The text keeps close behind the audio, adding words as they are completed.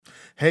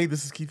Hey,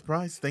 this is Keith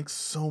Price. Thanks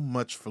so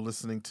much for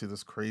listening to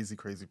this crazy,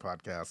 crazy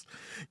podcast.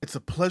 It's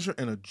a pleasure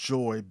and a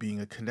joy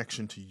being a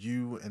connection to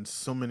you and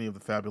so many of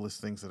the fabulous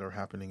things that are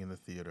happening in the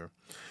theater.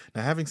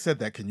 Now, having said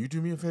that, can you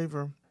do me a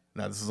favor?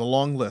 Now, this is a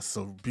long list,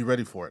 so be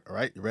ready for it, all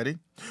right? You ready?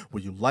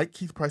 Will you like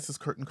Keith Price's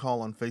Curtain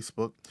Call on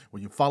Facebook? Will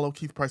you follow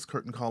Keith Price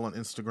Curtain Call on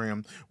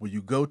Instagram? Will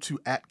you go to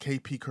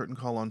 @KP Curtain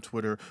Call on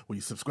Twitter? Will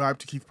you subscribe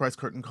to Keith Price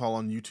Curtain Call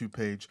on YouTube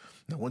page?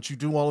 Now, once you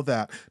do all of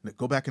that,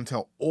 go back and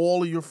tell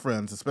all of your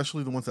friends,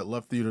 especially the ones that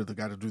love theater, they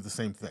got to do the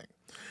same thing.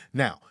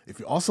 Now, if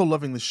you're also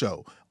loving the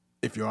show,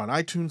 if you're on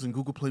iTunes and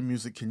Google Play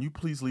Music, can you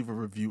please leave a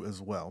review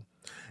as well?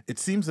 It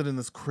seems that in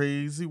this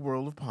crazy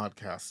world of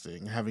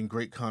podcasting, having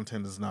great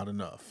content is not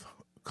enough.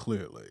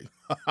 Clearly.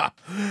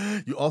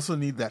 You also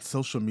need that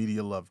social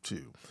media love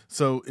too.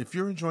 So if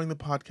you're enjoying the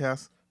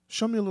podcast,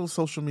 show me a little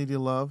social media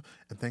love,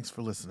 and thanks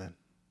for listening.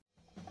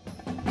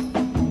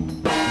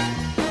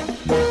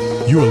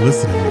 You are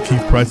listening to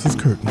Keith Price's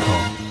Curtain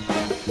Call.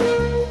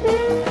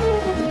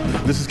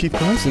 This is Keith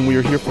Price, and we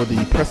are here for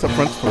the press up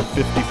fronts for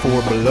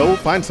 54 Below,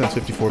 Fine Sense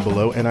 54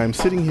 Below, and I'm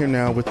sitting here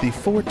now with the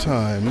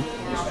four-time,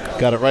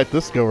 got it right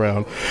this go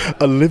round,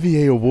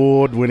 Olivier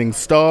Award-winning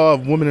star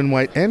of Woman in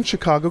White and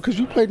Chicago, because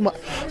you played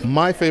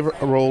my favorite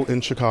role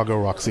in Chicago,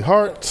 Roxy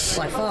Hart.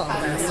 By far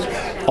the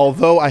best.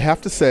 Although I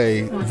have to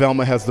say,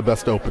 Velma has the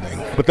best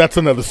opening, but that's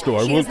another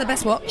story. She has the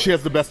best what? She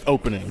has the best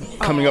opening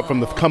coming up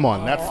from the. Come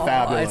on, that's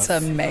fabulous. It's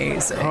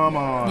amazing. Come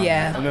on.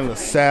 Yeah. And then the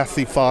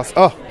sassy Foss.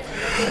 Oh,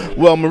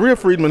 well, Maria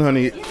Friedman,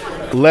 honey,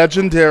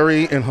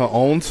 legendary in her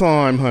own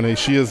time, honey.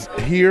 She is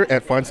here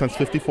at Fine Sense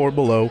 54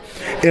 Below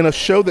in a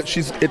show that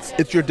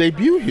it's your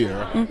debut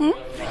here. Mm-hmm.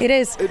 It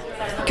is.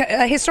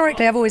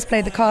 Historically, I've always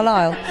played the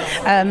Carlyle,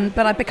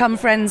 but I've become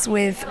friends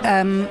with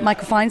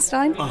Michael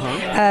Feinstein,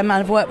 and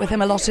I've worked with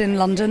him a lot in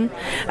London,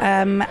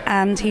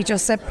 and he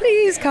just said,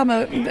 please come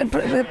and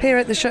appear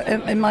at the show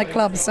in my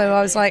club. So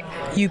I was like,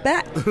 you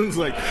bet. It's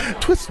like,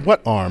 twist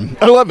what arm?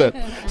 I love it.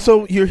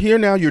 So you're here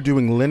now, you're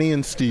doing Lenny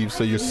and Steve,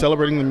 so you're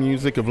celebrating the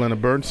music of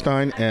Leonard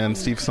Bernstein and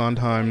Steve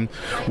Sondheim,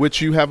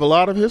 which you have a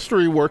lot of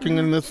history working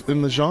in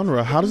the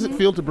genre. How does it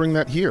feel to bring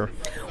that here?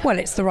 Well,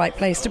 it's the right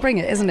place to bring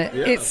it, isn't it?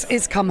 Yeah.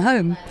 It's come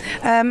home.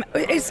 I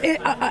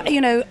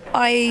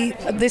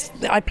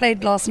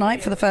played last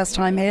night for the first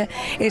time here.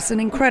 It's an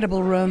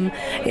incredible room.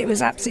 It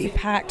was absolutely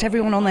packed.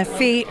 Everyone on their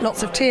feet.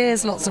 Lots of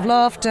tears. Lots of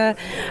laughter.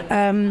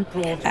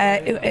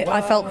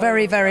 I felt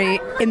very, very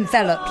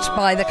enveloped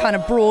by the kind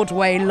of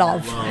Broadway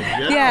love.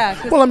 Yeah.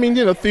 Well, I mean,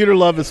 theater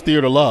love is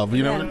theater love.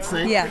 You know what I'm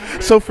saying? Yeah.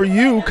 So for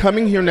you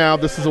coming here now,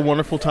 this is a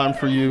wonderful time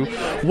for you.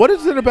 What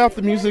is it about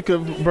the music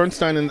of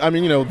Bernstein? And I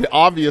mean, the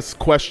obvious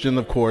question,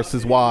 of course,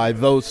 is why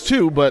those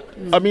two. But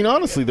I mean,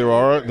 honestly,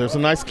 there's a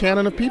nice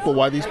canon of people.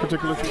 Why these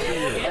particular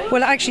people?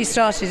 Well, it actually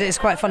started, it's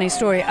quite a funny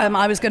story.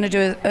 I was going to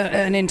do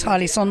an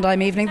entirely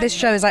Sondheim evening. This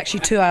show is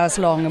actually 2 hours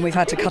long, and we've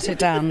had to cut it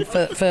down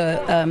for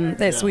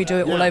this. We do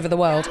it all over the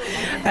world.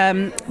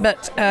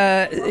 But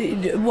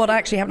what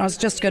actually happened, I was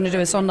just going to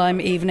do a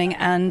Sondheim evening,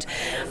 and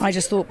I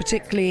just thought,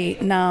 particularly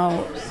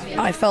now,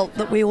 I felt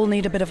that we all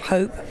need a bit of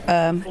hope,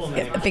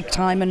 big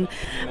time. And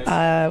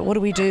what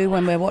do we do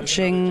when we're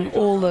watching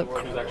all the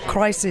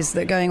crises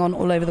that are going on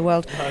all over the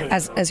world?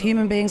 As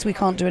human beings, we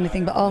can't do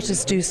anything, but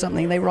artists do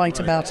something. They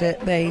write about it.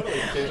 They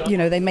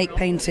make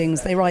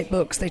paintings. They write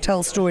books. They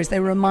tell stories. They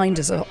remind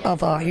us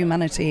of our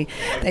humanity.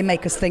 They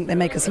make us think. They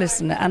make us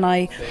listen. And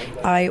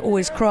I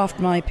always craft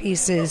my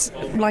pieces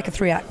like a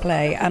 3-act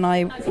play. And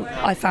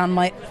I found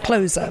my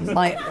closer,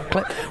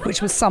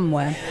 which was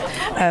Somewhere,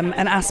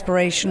 an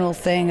aspirational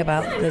thing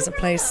about there's a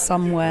place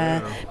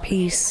somewhere,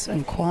 peace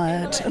and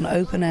quiet and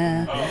open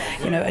air,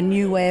 a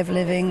new way of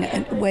living,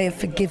 a way of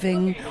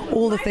forgiving,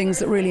 all the things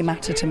that really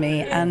matter to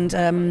me, and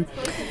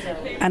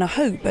a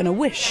hope and a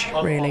wish,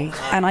 really.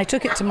 And I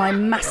took it to my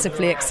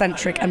massively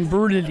eccentric and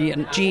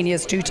brilliant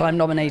genius, 2-time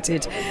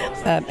nominated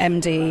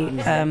MD,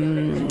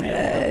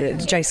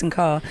 Jason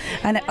Carr.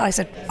 And I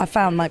said, I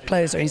found my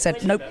closer. He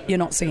said, nope, you're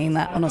not singing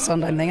that on a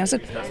Sondheim thing. I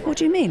said, what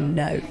do you mean,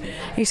 no?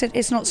 He said,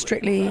 it's not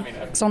strictly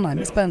Sondheim,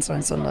 it's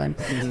Bernstein Sondheim.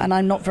 Mm-hmm. And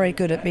I'm not very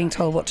good at being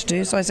told what to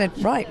do. So I said,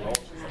 right,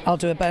 I'll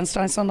do a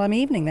Bernstein Sondheim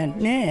evening then.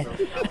 Yeah.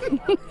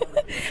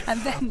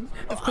 And then,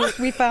 of course,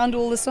 we found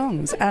all the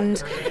songs,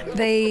 and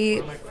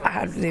they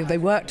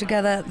worked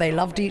together. They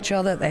loved each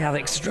other.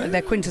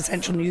 They're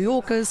quintessential New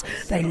Yorkers.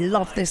 They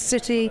love this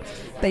city.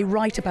 They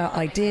write about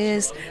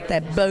ideas.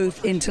 They're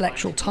both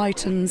intellectual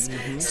titans.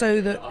 So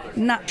that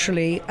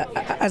naturally,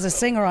 as a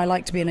singer, I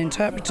like to be an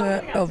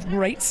interpreter of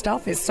great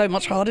stuff. It's so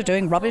much harder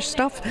doing rubbish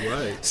stuff.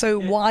 Right. So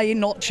why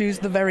not choose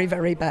the very,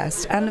 very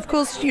best? And of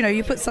course,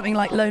 you put something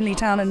like Lonely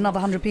Town and another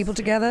 100 people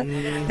together.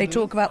 They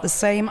talk about the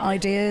same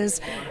ideas.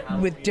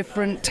 with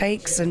different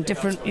takes and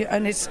different,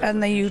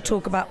 and then you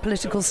talk about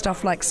political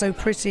stuff like So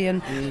Pretty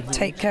and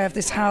Take Care of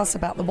This House,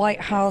 about the White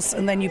House,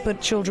 and then you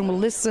put Children Will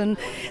Listen,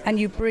 and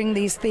you bring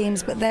these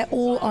themes, but they're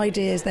all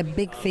ideas, they're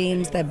big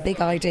themes, they're big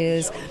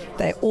ideas,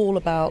 they're all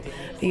about,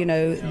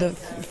 the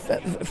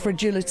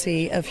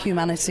fragility of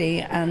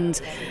humanity,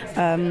 and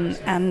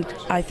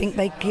I think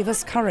they give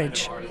us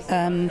courage.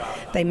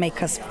 They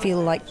make us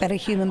feel like better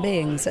human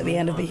beings at the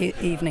end of the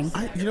evening.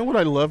 You know what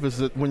I love is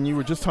that when you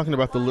were just talking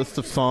about the list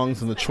of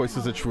songs and the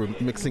choices that you were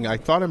mixing, I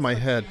thought in my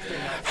head,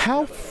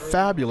 how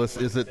fabulous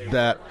is it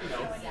that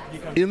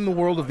in the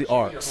world of the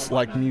arts,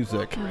 like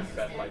music,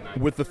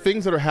 with the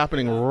things that are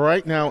happening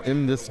right now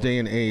in this day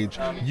and age,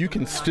 you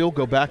can still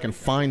go back and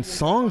find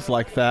songs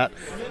like that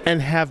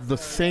and have the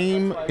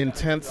same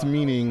intense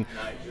meaning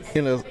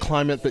in a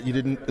climate that it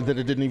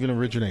didn't even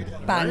originate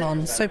in. Bang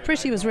on. So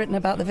Pretty was written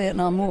about the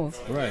Vietnam War.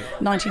 Right.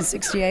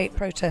 1968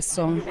 protest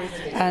song,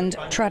 and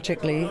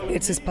tragically,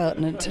 it's as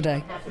pertinent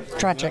today.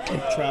 Tragically.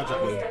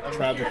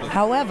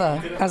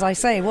 However, as I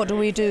say, what do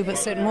we do but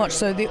sit and watch?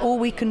 So all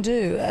we can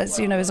do, as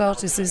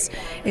artists,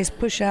 is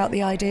push out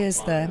the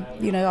ideas there.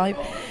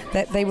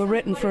 They were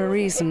written for a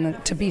reason,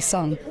 to be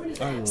sung.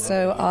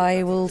 So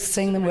I will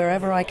sing them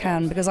wherever I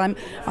can, because I'm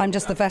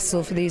just the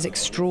vessel for these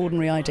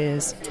extraordinary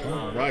ideas.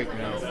 Right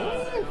now.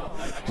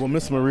 Well,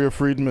 Miss Maria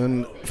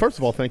Friedman, first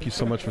of all, thank you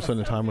so much for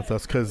spending time with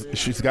us, because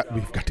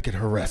we've got to get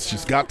her rest.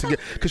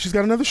 Because she's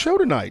got another show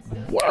tonight.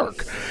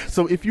 Work.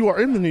 So if you are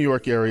in the New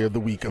York area the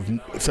week of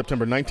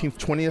September 19th,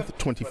 20th,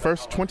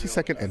 21st,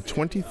 22nd, and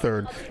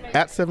 23rd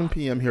at 7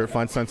 p.m. here at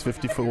Feinstein's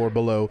 54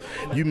 Below,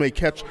 you may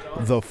catch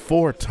the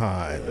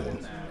four-time.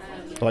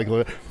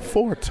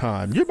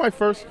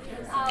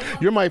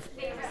 You're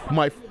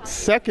my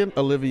second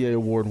Olivier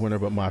Award winner,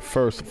 but my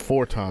first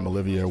four-time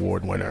Olivier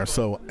Award winner.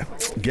 So,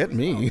 get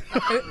me.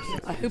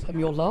 I hope I'm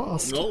your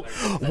last. No.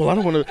 Well, I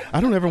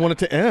don't ever want it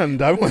to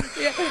end. I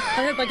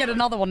hope I get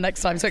another one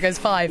next time, so it goes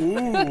 5.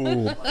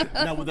 Ooh.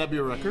 Now, would that be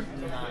a record?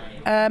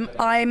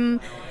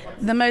 I'm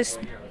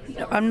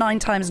 9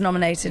 times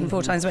nominated and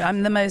 4 times.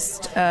 I'm the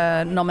most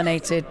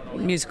nominated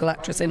musical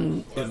actress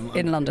in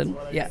London.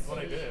 Yeah.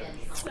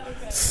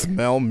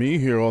 Smell me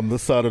here on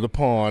this side of the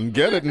pond.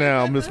 Get it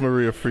now, Miss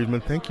Maria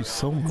Friedman. Thank you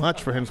so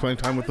much for spending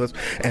time with us,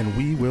 and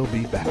we will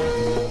be back.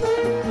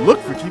 Look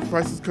for Keith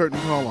Price's Curtain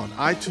Call on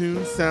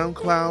iTunes,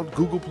 SoundCloud,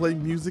 Google Play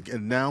Music,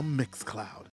 and now Mixcloud.